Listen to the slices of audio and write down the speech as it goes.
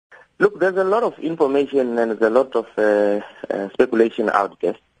Look, there's a lot of information and there's a lot of speculation out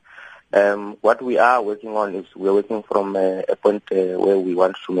there. What we are working on is we're working from a point where we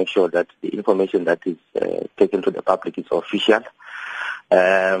want to make sure that the information that is taken to the public is official.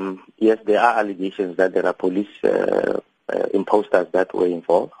 Yes, there are allegations that there are police imposters that were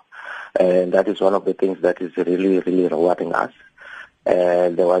involved, and that is one of the things that is really, really rewarding us.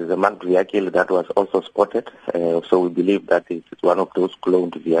 There was a marked vehicle that was also spotted, so we believe that it's one of those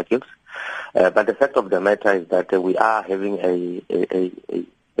cloned vehicles. But the fact of the matter is that we are having a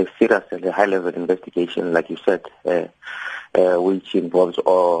serious and a high-level investigation, like you said, which involves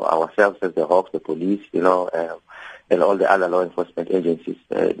all ourselves as the Hawks, the police, and all the other law enforcement agencies.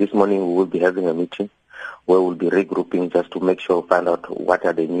 This morning we will be having a meeting where we'll be regrouping just to make sure, find out what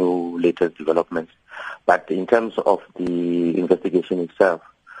are the new latest developments. But in terms of the investigation itself,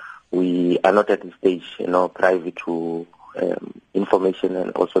 we are not at the stage, privy to information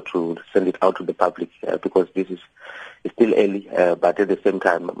and also to send it out to the public because this is still early. But at the same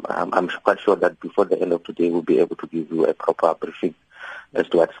time, I'm quite sure that before the end of today, we'll be able to give you a proper briefing as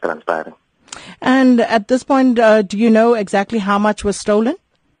to what's transpiring. And at this point, do you know exactly how much was stolen?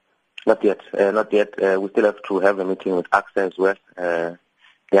 Not yet. We still have to have a meeting with AXA as well.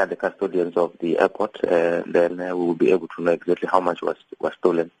 They are the custodians of the airport. Then we will be able to know exactly how much was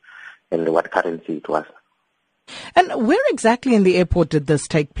stolen and what currency it was. And where exactly in the airport did this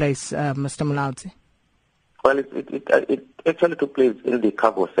take place, Mr. Mulaudzi? Well, it actually took place in the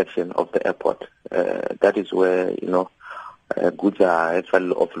cargo section of the airport. That is where, goods are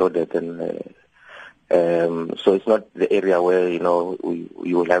actually offloaded, and so it's not the area where, you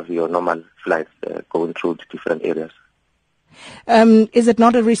will have your normal flights going through the different areas. Is it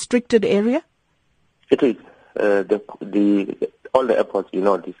not a restricted area? It is. All the airports, these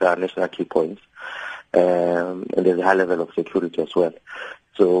are national key points, and there's a high level of security as well.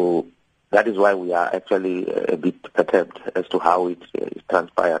 So that is why we are actually a bit perturbed as to how it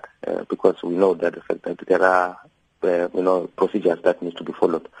transpired, because we know that the fact that there are, procedures that need to be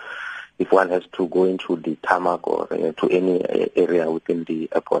followed if one has to go into the tarmac or to any area within the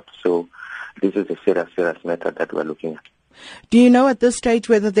airport. So this is a serious matter that we're looking at. Do you know at this stage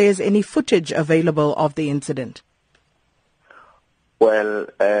whether there's any footage available of the incident? Well,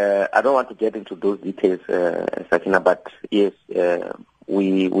 I don't want to get into those details, Sakina, but yes,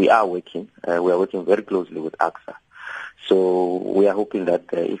 we are working. We are working very closely with AXA. So we are hoping that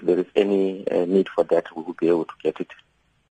if there is any need for that, we will be able to get it.